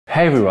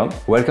Hey everyone,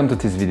 welcome to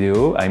this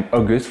video. I'm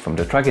August from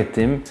the TrackIt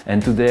team,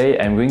 and today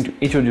I'm going to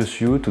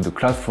introduce you to the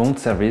CloudFront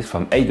service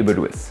from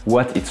AWS,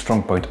 what its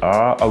strong points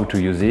are, how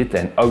to use it,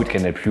 and how it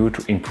can help you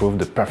to improve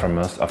the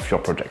performance of your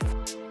project.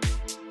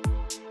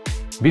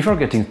 Before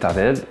getting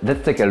started,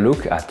 let's take a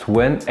look at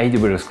when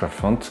AWS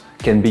CloudFront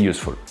can be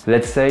useful.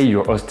 Let's say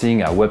you're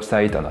hosting a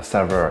website on a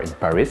server in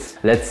Paris.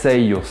 Let's say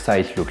your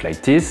site looks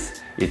like this.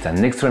 It's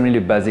an extremely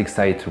basic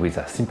site with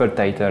a simple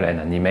title and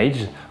an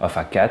image of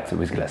a cat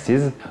with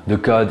glasses. The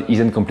code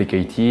isn't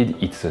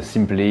complicated, it's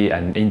simply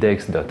an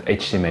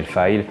index.html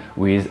file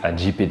with a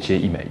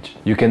JPG image.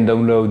 You can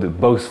download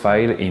both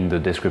files in the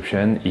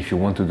description if you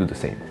want to do the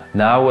same.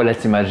 Now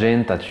let's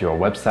imagine that your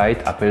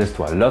website appeals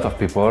to a lot of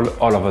people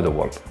all over the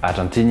world.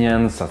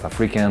 Argentinians, South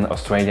African,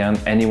 Australian,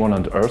 anyone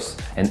on the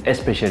earth, and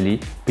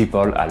especially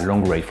people a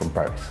long way from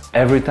Paris.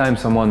 Every time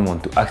someone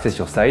wants to access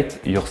your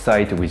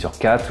site with your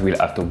cat will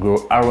have to go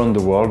around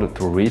the world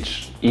to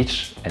reach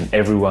each and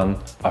every one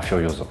of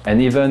your users.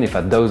 And even if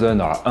a dozen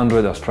or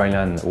 100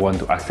 Australians want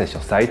to access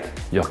your site,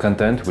 your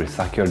content will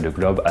circle the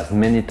globe as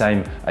many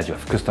times as you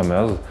have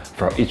customers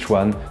for each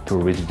one to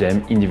reach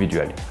them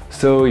individually.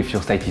 So if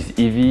your site is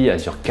heavy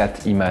as your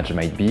cat image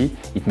might be,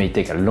 it may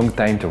take a long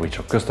time to reach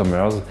your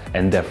customers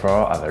and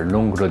therefore have a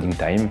long loading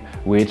time,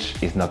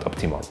 which is not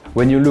optimal.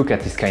 When you look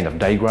at this kind of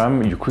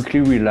diagram, you quickly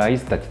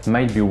realize that it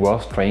might be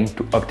worth trying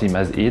to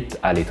optimize it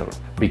a little,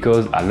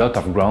 because a lot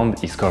of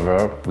ground is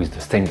covered with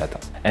the same data.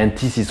 And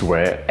this is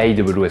where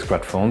AWS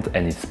CloudFront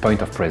and its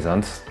point of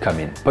presence come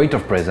in. Point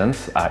of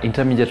presence are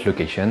intermediate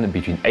locations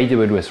between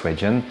AWS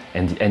region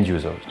and the end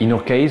user. In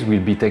our case,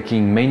 we'll be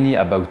talking mainly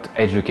about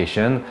edge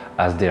location,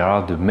 as they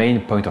are the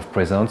main point of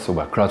presence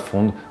where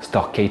CloudFront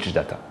store cache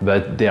data.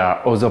 But there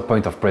are other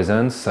point of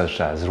presence such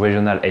as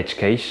regional edge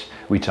cache,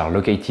 which are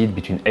located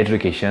between edge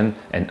location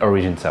and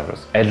origin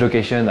servers. Edge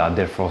location are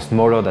therefore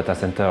smaller data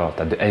centers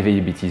than the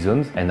availability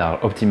zones and are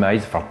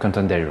optimized for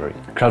content delivery.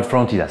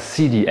 CloudFront is a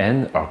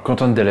CDN or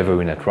content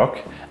delivery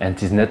network, and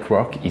this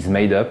network is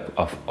made up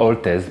of all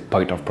these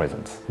points of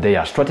presence. They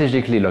are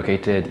strategically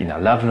located in a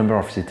large number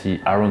of cities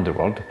around the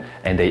world,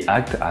 and they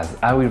act as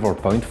arrival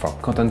point for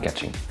content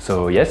caching.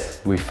 So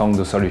yes, we found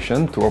the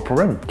solution to our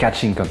problem,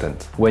 caching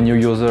content. When your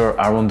users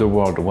around the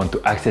world want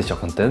to access your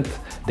content,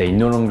 they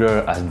no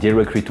longer ask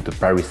directly to the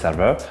Paris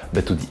server,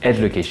 but to the edge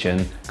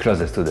location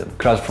closest to them.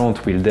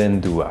 CloudFront will then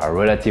do a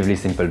relatively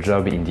simple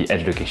job in the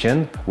edge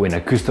location. When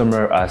a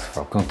customer asks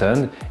for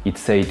content, it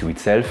says to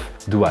itself,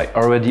 do I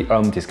already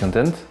own this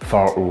content?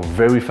 For our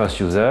very first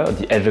user,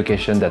 the edge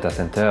location data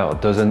center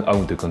doesn't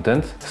own the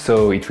content,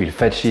 so it will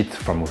fetch it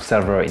from our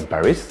server in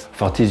Paris.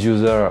 For this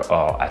user,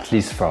 or at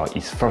least for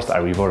his first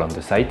arrival on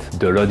the site,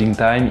 the loading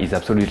time is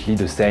absolutely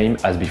the same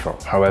as before.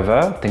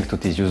 However, thanks to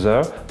this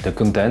user, the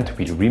content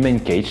will remain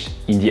cached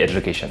in the edge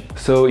location.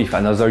 So if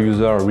another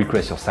user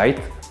requests your site,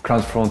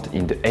 CloudFront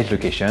in the edge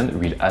location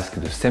will ask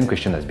the same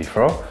question as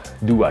before,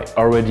 do I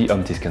already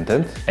own this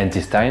content? And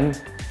this time,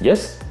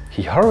 yes,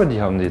 he already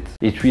owned it.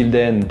 It will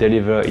then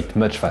deliver it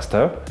much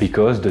faster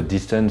because the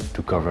distance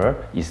to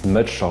cover is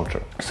much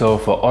shorter. So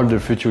for all the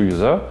future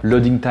users,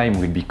 loading time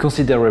will be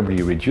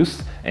considerably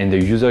reduced and the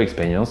user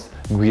experience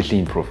greatly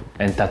improved.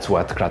 And that's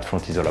what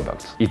CloudFront is all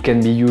about. It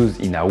can be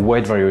used in a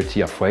wide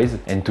variety of ways,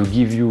 and to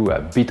give you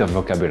a bit of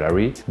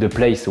vocabulary, the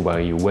place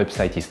where your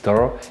website is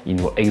stored, in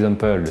our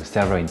example the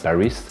server in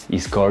Paris,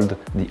 is called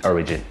the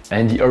origin.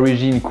 And the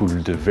origin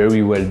could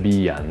very well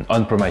be an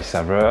on-premise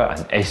server,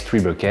 an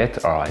S3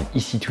 bucket, or an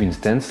EC2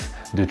 instance.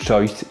 The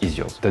choice is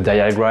yours. The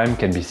diagram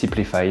can be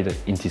simplified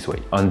in this way.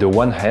 On the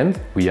one hand,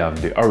 we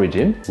have the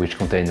origin, which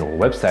contains our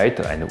website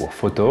and our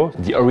photo.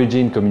 The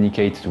origin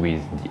communicates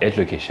with the edge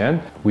location,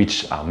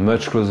 which are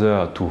much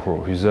closer to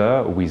our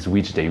user, with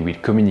which they will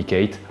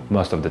communicate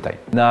most of the time.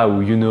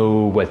 Now you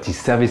know what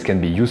this service can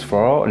be used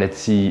for. Let's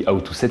see how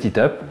to set it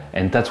up,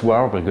 and that's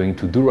what we're going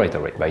to do right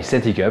away, by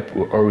setting up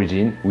our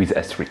origin with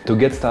S3. To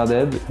get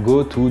started,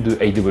 go to the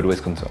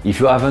AWS console. If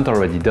you haven't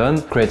already done,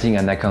 creating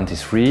an account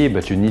is free,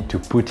 but you need to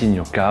put in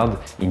your card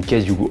in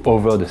case you go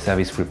over the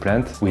service free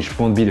plan, which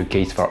won't be the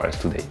case for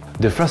us today.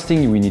 The first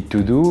thing we need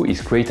to do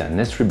is create an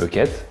S3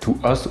 bucket to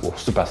host our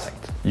super site.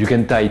 You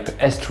can type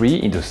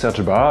S3 in the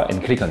search bar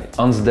and click on it.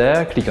 Once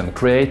there, click on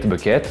Create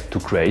Bucket to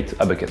create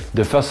a bucket.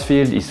 The first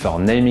field is for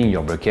naming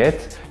your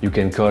bucket. You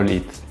can call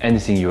it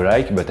anything you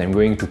like, but I'm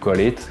going to call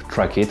it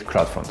TrackIt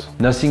CloudFront.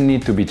 Nothing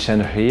needs to be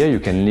changed here. You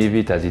can leave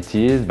it as it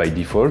is by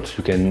default.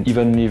 You can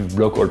even leave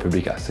block all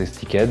public access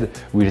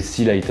ticket. We'll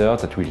see later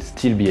that we'll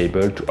still be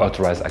able to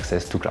authorize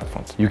access to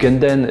CloudFront. You can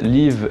then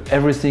leave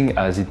everything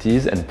as it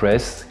is and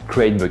press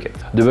Create Bucket.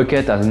 The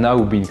bucket has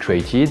now been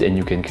created and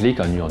you can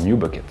click on your new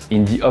bucket.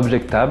 In the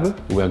Object tab,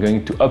 we are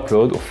going to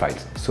upload our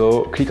files.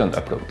 So click on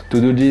Upload. To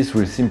do this,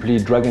 we'll simply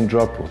drag and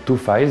drop our two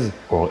files,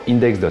 our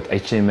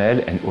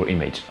index.html and our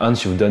image.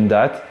 Once you've done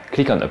that,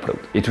 click on Upload.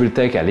 It will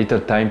take a little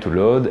time to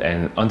load,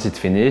 and once it's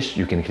finished,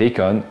 you can click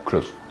on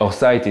Close. Our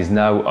site is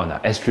now on our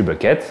S3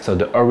 bucket, so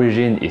the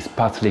origin is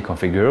partly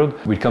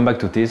configured. We'll come back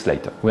to this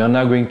later. We are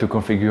now going to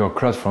configure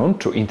CloudFront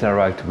to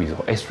interact with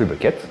our S3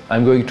 bucket.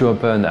 I'm going to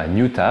open a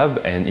new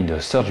tab, and in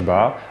the search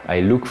bar,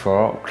 I look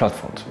for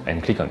CloudFront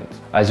and click on it.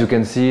 As you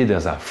can see,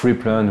 there's a free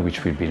plan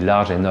which will be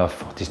large enough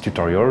for this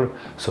tutorial,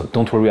 so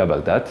don't worry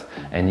about that.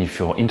 And if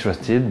you're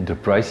interested, the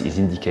price is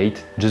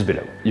indicated just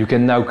below. You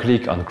can now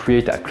click on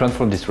Create a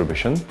CloudFront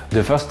distribution.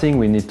 The first thing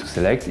we need to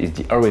select is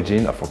the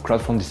origin of our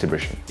CloudFront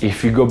distribution.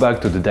 If we go back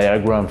to the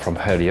diagram from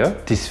earlier,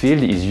 this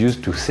field is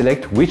used to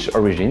select which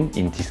origin,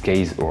 in this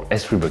case our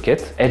S3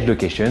 bucket, edge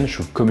location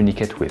should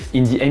communicate with.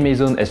 In the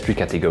Amazon S3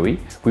 category,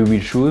 we will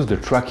choose the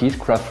TrackIt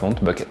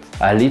CloudFront bucket.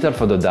 A little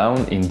further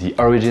down in the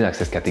Origin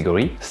Access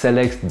category,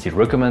 select the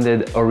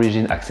recommended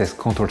Origin Access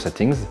control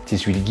settings.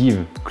 This will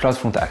give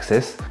CloudFront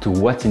access to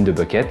what's in the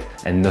bucket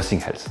and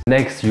nothing else.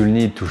 Next, you'll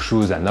need to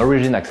choose an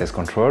Origin Access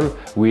control,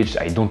 which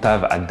I don't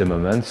have at the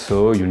moment,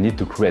 so you need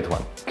to create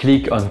one.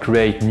 Click on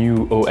Create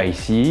New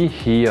OAC.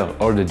 Here,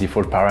 all the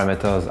default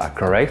parameters are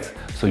correct,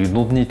 so you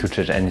don't need to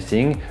change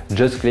anything,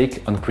 just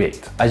click on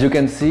Create. As you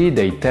can see,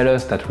 they tell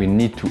us that we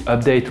need to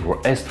update our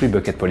S3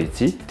 bucket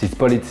policy. This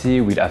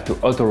policy will have to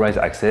authorize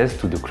access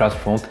to the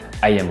CloudFront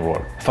IAM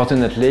role.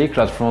 Fortunately,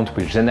 CloudFront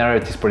will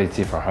generate this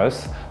policy for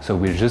us, so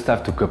we'll just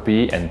have to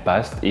copy and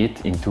paste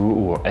it into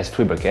our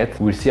S3 bucket.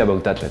 We'll see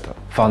about that later.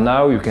 For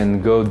now, you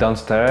can go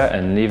downstairs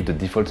and leave the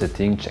default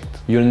setting checked.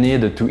 You'll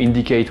need to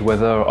indicate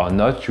whether or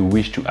not you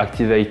wish to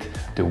activate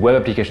the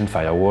Web Application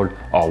Firewall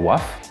or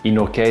WAF. In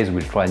our case,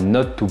 we'll try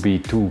not to be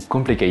too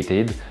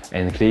complicated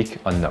and click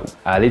on No.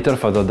 A little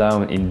further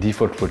down in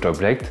default root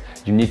object,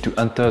 you need to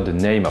enter the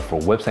name of our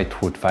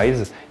website root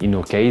files, in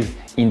our case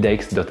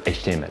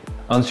index.html.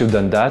 Once you've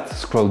done that,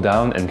 scroll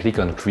down and click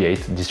on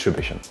Create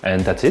Distribution.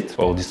 And that's it,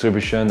 our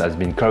distribution has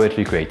been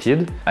correctly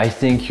created. I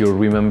think you'll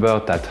remember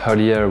that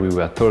earlier we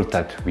were told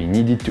that we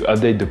needed to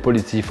update the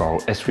policy for our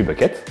S3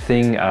 bucket.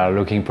 Things are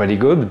looking pretty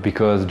good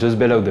because just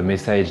below the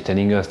message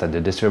telling us that the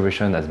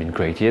distribution has been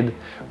created,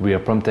 we are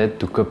prompted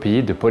to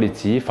copy the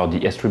policy for the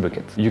S3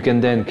 bucket. You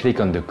can then click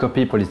on the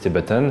Copy Policy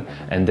button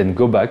and then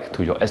go back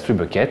to your S3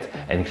 bucket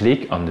and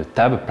click on the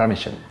tab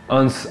Permission.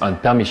 Once on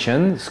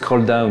Permission,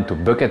 scroll down to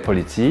Bucket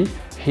Policy.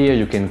 Here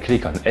you can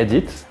click on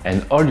Edit,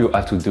 and all you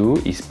have to do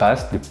is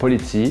pass the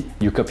policy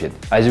you copied.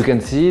 As you can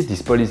see,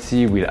 this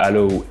policy will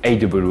allow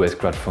AWS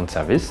CloudFront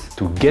service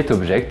to get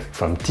objects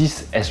from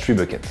this S3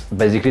 bucket.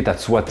 Basically,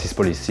 that's what this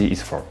policy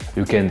is for.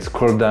 You can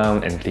scroll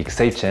down and click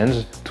Save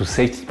Change to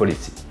save this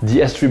policy. The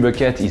S3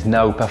 bucket is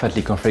now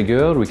perfectly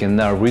configured. We can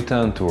now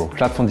return to our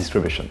CloudFront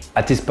distribution.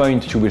 At this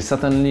point, you will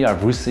certainly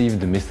have received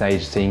the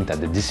message saying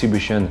that the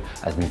distribution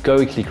has been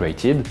correctly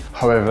created.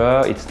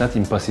 However, it's not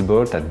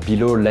impossible that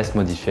below Less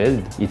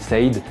Modified, it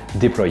said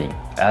deploying,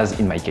 as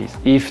in my case.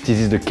 If this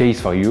is the case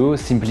for you,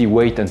 simply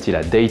wait until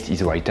a date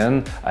is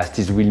written, as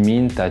this will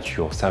mean that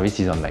your service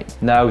is online.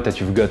 Now that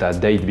you've got a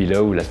date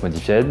below Less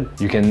Modified,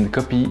 you can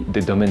copy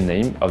the domain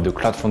name of the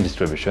CloudFront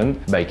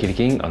distribution by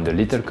clicking on the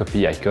little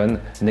copy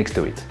icon next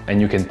to it. And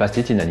you can paste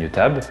it in a new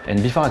tab.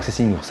 And before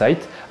accessing your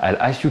site,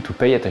 I'll ask you to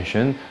pay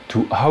attention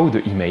to how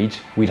the image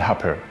will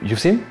appear. You've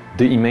seen?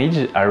 The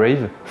image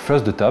arrives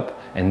first the top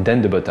and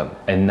then the bottom.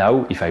 And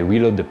now if I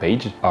reload the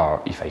page,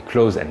 or if I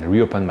close and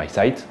reopen my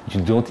site,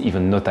 you don't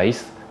even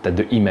notice that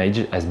the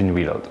image has been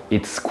reloaded.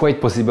 It's quite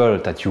possible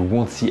that you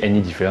won't see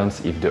any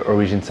difference if the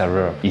origin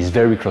server is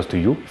very close to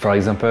you. For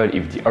example,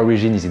 if the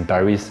origin is in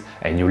Paris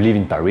and you live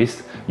in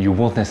Paris, you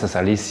won't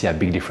necessarily see a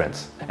big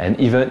difference. And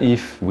even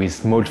if with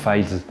small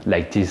files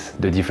like this,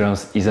 the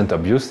difference isn't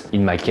obvious,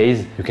 in my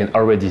case, you can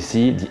already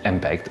see the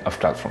impact of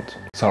CloudFront.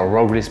 So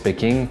roughly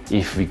speaking,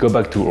 if we go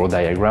back to our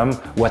diagram,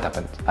 what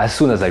happened? As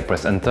soon as I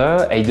press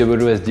enter,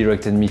 AWS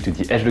directed me to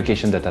the edge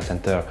location data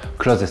center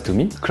closest to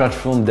me.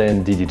 CloudFront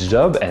then did its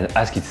job and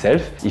asked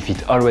itself if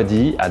it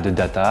already had the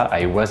data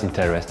I was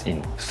interested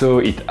in. So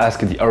it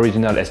asked the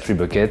original S3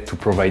 bucket to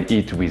provide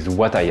it with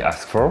what I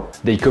asked for.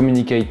 They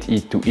communicate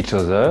it to each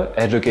other,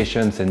 edge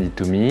location send it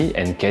to me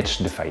and catch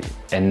the file.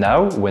 And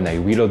now when I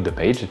reload the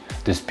page,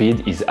 the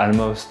speed is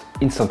almost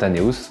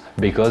instantaneous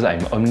because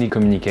I'm only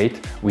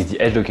communicate with the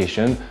edge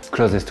location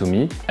closest to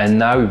me. And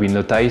now you will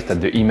notice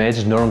that the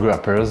image no longer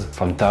appears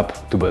from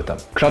top to bottom.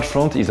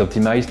 CloudFront is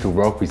optimized to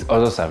work with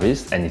other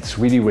services and it's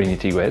really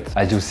integrated.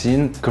 As you've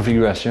seen,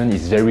 configuration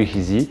is very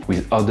easy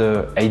with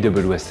other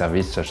AWS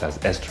services such as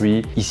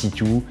S3,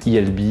 EC2,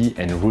 ELB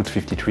and Route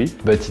 53,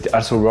 but it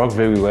also works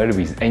very well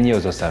with any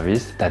other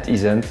service that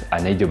isn't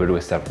an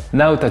AWS server.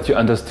 Now that you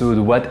understood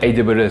what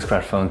AWS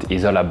CloudFront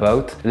is all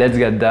about, let's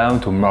get down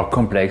to more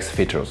complex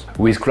features.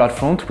 With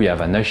CloudFront, we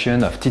have a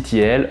notion of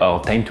TTL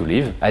or time to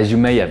live. As you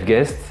may have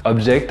guessed,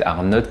 objects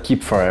are not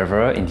kept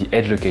forever in the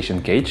edge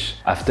location cache.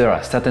 After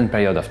a certain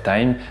period of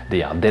time,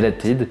 they are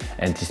deleted,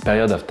 and this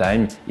period of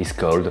time is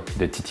called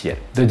the TTL.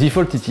 The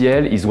default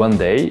TTL is 1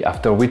 day,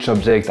 after which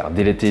objects are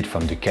deleted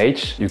from the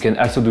cache. You can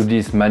also do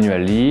this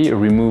manually,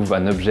 remove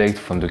an object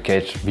from the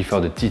cache before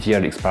the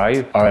TTL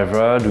expires.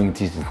 However, doing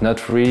this is not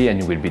free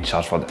and you will be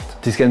charged for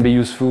that. This can be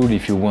useful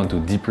if you want to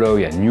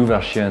deploy a new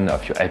version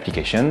of your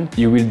application.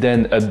 You will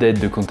then update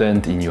the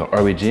content in your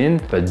origin,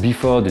 but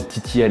before the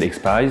TTL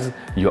expires,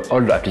 your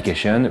old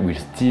application will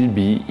still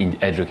be in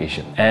the edge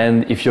location.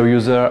 And if your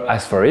user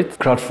asks for it,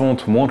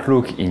 CloudFront won't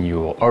look in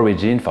your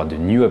origin for the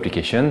new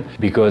application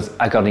because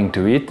according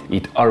to it,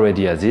 it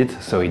already has it,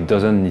 so it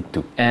doesn't need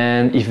to.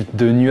 And if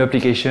the new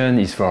application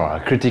is for a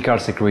critical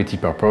security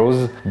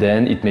purpose,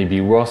 then it may be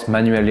worth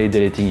manually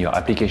deleting your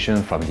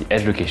application from the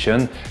edge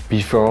location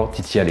before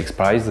TTL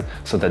expires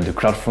so that the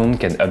CloudFront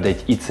can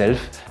update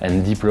itself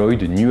and deploy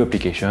the new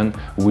application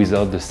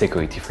without the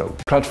security flaw.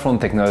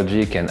 CloudFront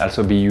technology can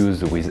also be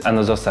used with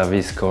another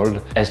service called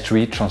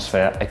S3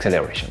 Transfer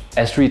Acceleration.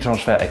 S3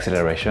 Transfer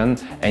Acceleration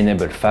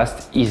enables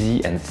fast,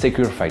 easy and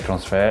secure file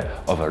transfer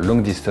over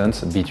long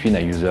distance between a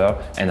user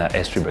and an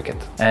S3 bucket.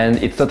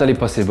 And it's totally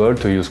possible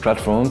to use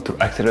CloudFront to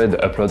accelerate the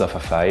upload of a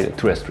file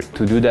to S3.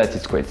 To do that,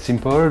 it's quite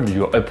simple.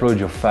 You upload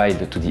your file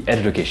to the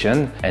edge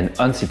location, and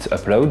once it's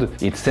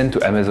uploaded, it's sent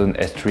to Amazon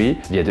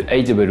S3 via the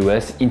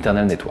AWS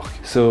internal network.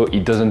 So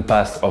it doesn't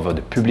pass over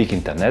the public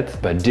internet,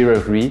 but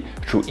directly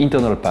through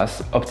internal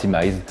paths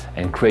optimized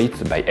and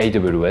created by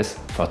AWS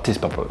for this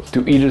purpose.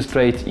 To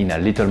illustrate in a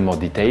little more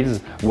details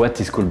what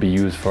this could be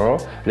used for,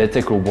 let's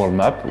take a world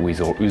map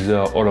with our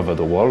users all over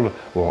the world,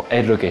 our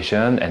edge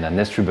location and an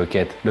S3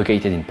 bucket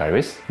located in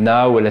Paris.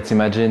 Now let's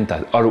imagine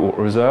that all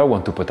our users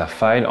want to put a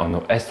file on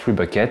our S3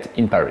 bucket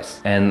in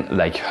Paris. And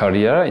like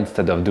earlier,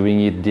 instead of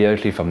doing it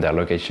directly from their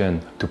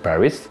location to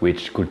Paris,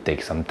 which could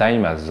take some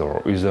time as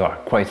our users are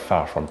quite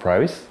far from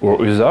Paris,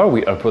 our user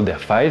will upload their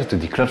files to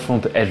the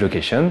CloudFront edge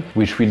location,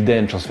 which will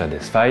then transfer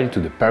this file to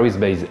the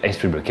Paris-based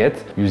S3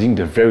 bucket using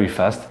the very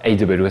fast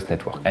AWS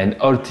network. And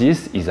all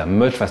this is a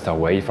much faster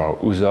way for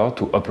our user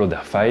to upload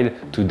their file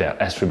to their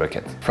S3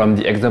 bucket. From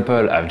the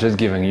example I've just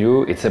given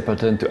you, it's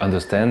important to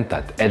understand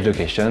that edge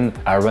locations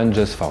aren't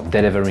just for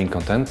delivering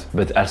content,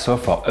 but also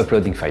for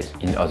uploading files.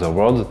 In other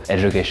words,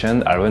 edge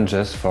locations aren't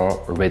just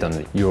for read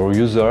only. Your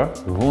user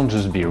won't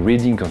just be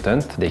reading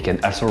content, they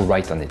can also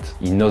write on it.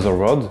 In other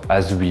words,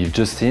 as we've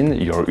just seen,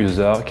 your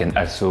user can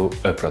also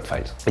upload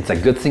files. It's a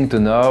good thing to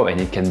know and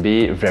it can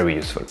be very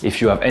useful.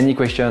 If you have any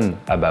question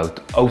about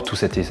how to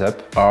set this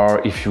up,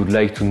 or if you'd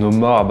like to know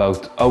more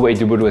about how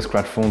AWS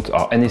CloudFront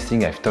or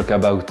anything I've talked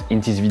about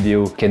in this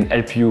video can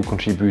help you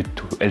contribute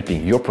to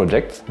helping your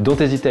project, don't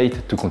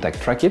hesitate to contact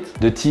TrackIt.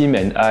 The team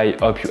and I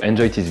hope you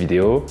enjoyed this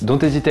video.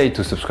 Don't hesitate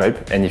to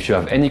subscribe, and if you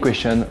have any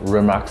question,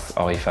 remarks,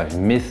 or if I've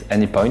missed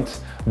any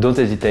point, don't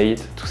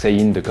hesitate to say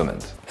in the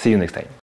comments. See you next time.